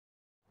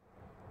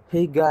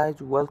Hey guys,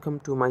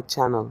 welcome to my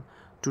channel.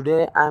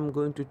 Today I'm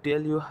going to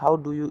tell you how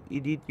do you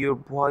edit your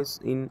voice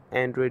in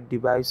Android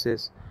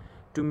devices.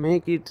 To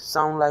make it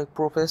sound like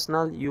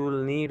professional, you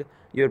will need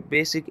your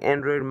basic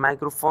Android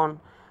microphone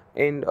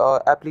and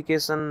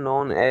application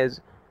known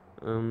as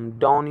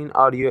donin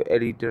audio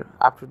editor.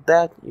 After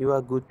that, you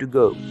are good to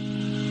go.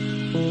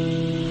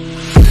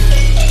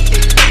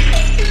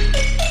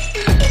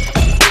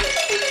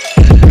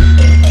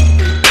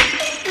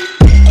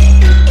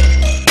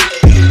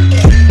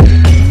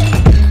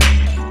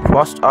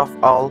 First of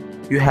all,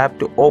 you have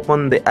to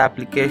open the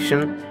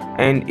application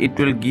and it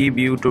will give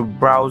you to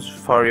browse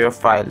for your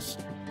files.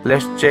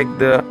 Let's check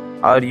the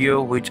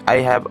audio which I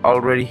have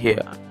already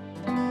here.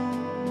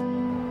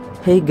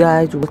 Hey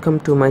guys,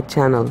 welcome to my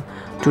channel.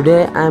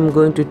 Today I am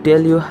going to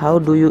tell you how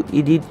do you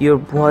edit your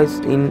voice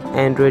in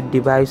Android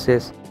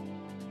devices.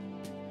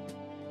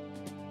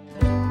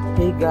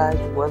 Hey guys,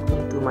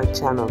 welcome to my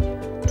channel.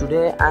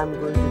 Today I am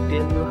going to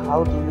tell you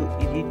how do you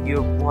edit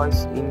your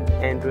voice in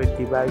Android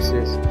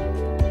devices.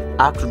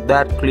 After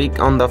that, click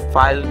on the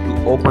file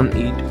to open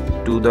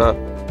it to the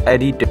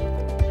editor.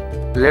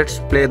 Let's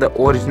play the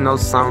original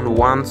sound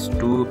once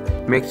to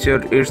make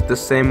sure it's the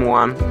same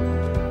one.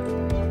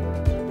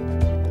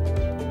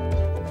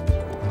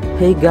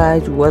 Hey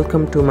guys,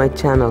 welcome to my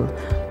channel.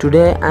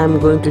 Today I am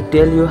going to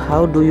tell you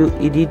how do you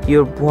edit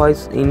your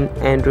voice in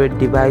Android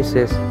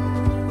devices.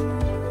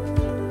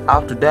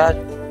 After that,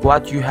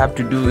 what you have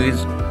to do is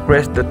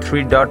press the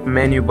three-dot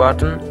menu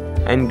button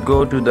and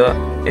go to the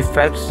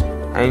effects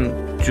and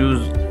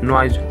choose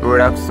noise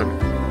reduction.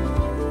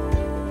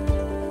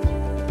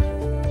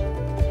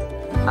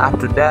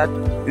 After that,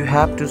 you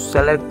have to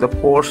select the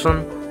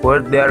portion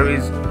where there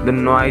is the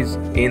noise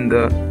in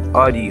the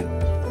audio.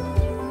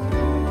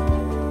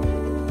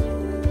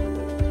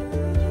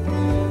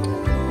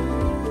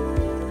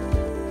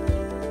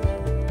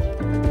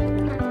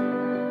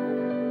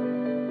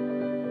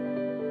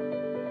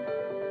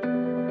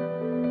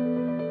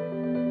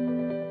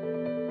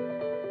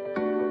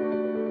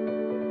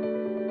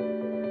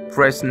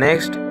 Press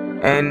next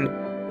and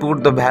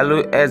put the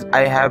value as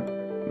I have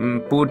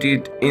put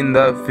it in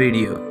the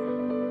video.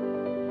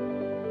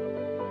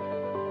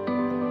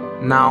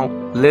 Now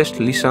let's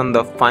listen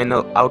the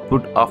final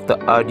output of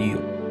the audio.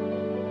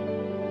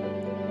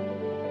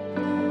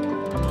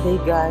 Hey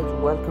guys,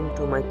 welcome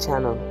to my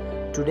channel.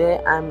 Today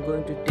I am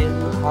going to tell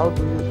you how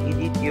do you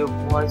edit your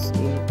voice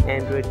in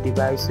Android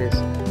devices.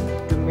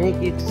 To make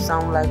it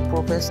sound like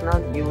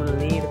professional, you will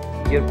need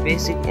your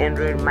basic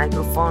Android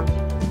microphone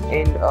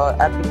and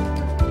application.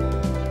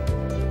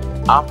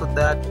 After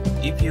that,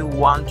 if you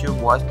want your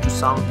voice to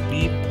sound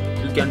deep,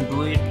 you can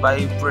do it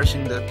by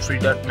pressing the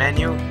three-dot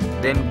menu,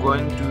 then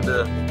going to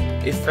the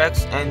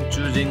effects and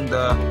choosing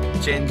the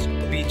change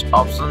pitch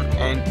option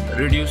and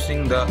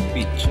reducing the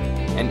pitch.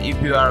 And if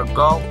you are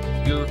go,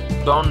 you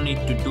don't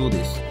need to do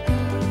this.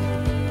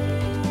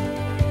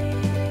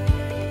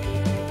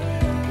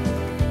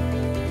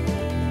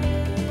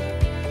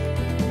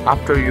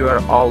 After you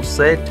are all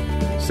set,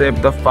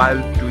 save the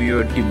file to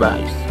your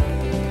device.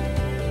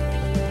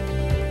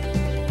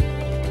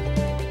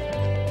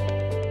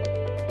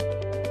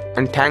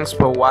 And thanks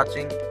for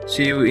watching.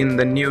 See you in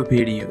the new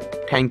video.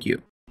 Thank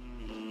you.